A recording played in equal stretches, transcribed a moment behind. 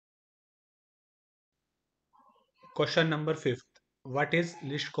Question number 5th. What is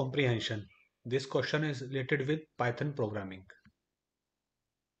list comprehension? This question is related with Python programming.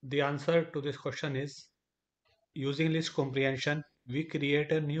 The answer to this question is using list comprehension, we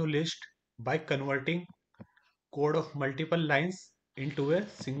create a new list by converting code of multiple lines into a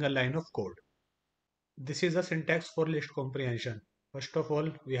single line of code. This is the syntax for list comprehension. First of all,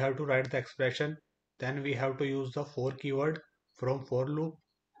 we have to write the expression, then we have to use the for keyword from for loop,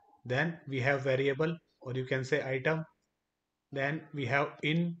 then we have variable or you can say item, then we have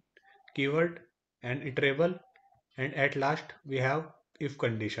in keyword and iterable, and at last we have if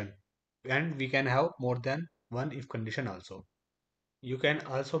condition, and we can have more than one if condition also. You can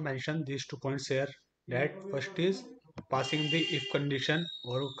also mention these 2 points here, that first is passing the if condition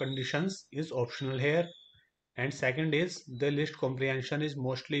or conditions is optional here, and second is the list comprehension is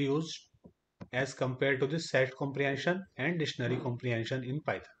mostly used as compared to the set comprehension and dictionary comprehension in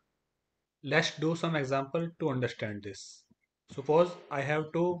Python. Let's do some example to understand this. Suppose I have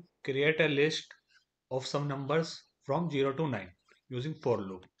to create a list of some numbers from 0 to 9 using for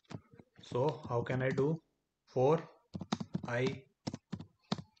loop. So how can I do? For I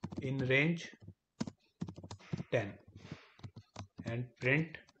in range 10 and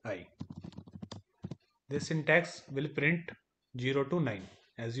print I. This syntax will print 0 to 9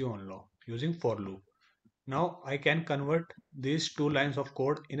 as you all know using for loop. Now I can convert these two lines of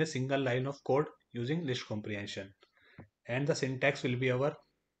code in a single line of code using list comprehension. And the syntax will be our,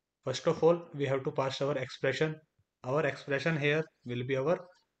 first of all we have to pass our expression. Our expression here will be our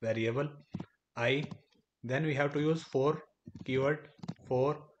variable I. Then we have to use for keyword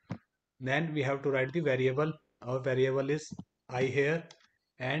for. Then we have to write the variable. Our variable is I here,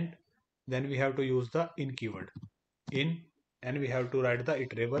 and then we have to use the in keyword in, and we have to write the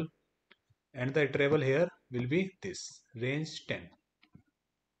iterable, and the iterable here will be this range 10.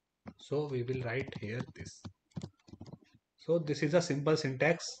 So we will write here this. So this is a simple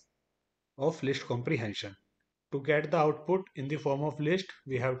syntax of list comprehension. To get the output in the form of list,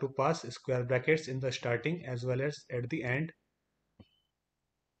 we have to pass square brackets in the starting as well as at the end.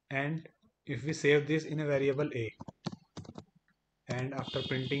 And if we save this in a variable a, and after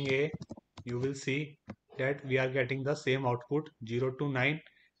printing a, you will see that we are getting the same output 0 to 9,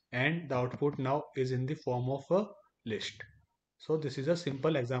 and the output now is in the form of a list. So this is a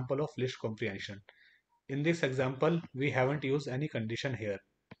simple example of list comprehension. In this example, we haven't used any condition here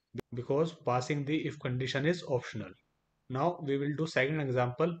because passing the if condition is optional. Now we will do second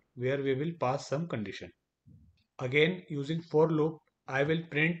example where we will pass some condition. Again using for loop, I will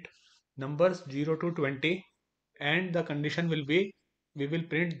print numbers 0 to 20, and the condition will be we will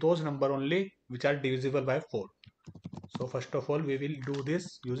print those number only which are divisible by 4. So first of all we will do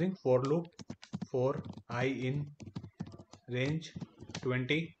this using for loop for I in range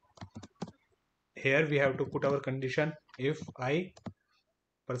 20. Here we have to put our condition if I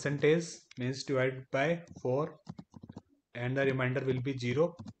percentage means divided by 4 and the remainder will be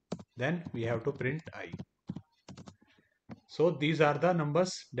 0, then we have to print I. So these are the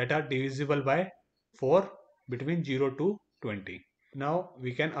numbers that are divisible by 4 between 0 to 20. Now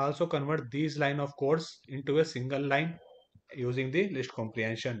we can also convert these line of codes into a single line using the list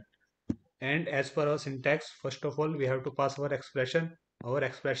comprehension. And as per our syntax, first of all we have to pass our expression. Our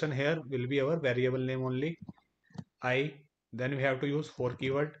expression here will be our variable name only I. Then we have to use for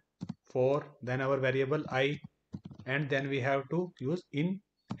keyword for, then our variable I, and then we have to use in,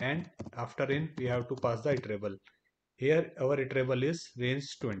 and after in we have to pass the iterable. Here our iterable is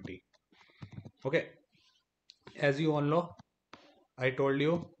range 20. Okay, as you all know, I told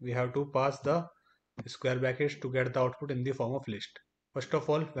you we have to pass the square brackets to get the output in the form of list. First of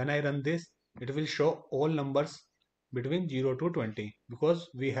all, when I run this, it will show all numbers between 0 to 20 because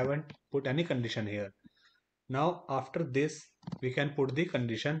we haven't put any condition here. Now after this we can put the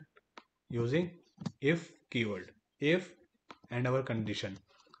condition using if keyword, if and our condition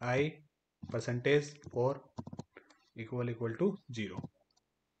I percentage for equal to 0.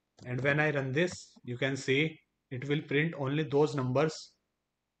 And when I run this, you can see it will print only those numbers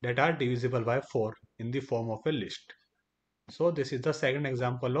that are divisible by 4 in the form of a list. So this is the second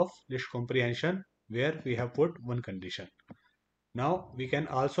example of list comprehension where we have put one condition. Now we can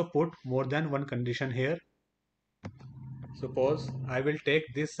also put more than one condition here. Suppose I will take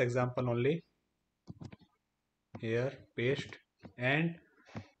this example only, here paste, and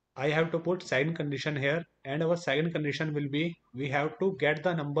I have to put second condition here, and our second condition will be we have to get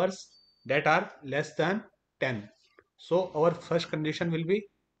the numbers that are less than 10. So our first condition will be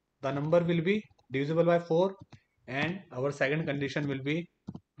the number will be divisible by 4, and our second condition will be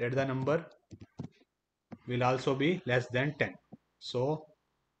that the number will also be less than 10. So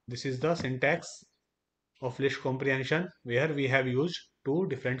this is the syntax of list comprehension where we have used two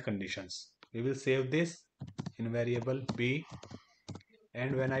different conditions. We will save this in variable b,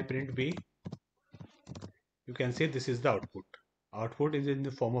 and when I print b, you can see this is the output. Output is in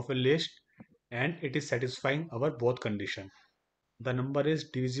the form of a list and it is satisfying our both condition. The number is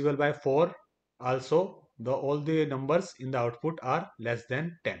divisible by 4. Also, all the numbers in the output are less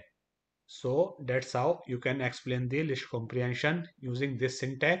than 10. So that's how you can explain the list comprehension using this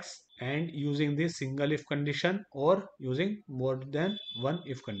syntax and using the single if condition or using more than one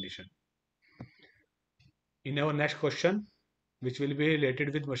if condition. In our next question, which will be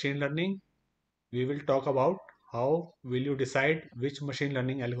related with machine learning, we will talk about how will you decide which machine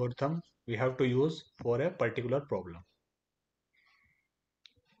learning algorithm we have to use for a particular problem.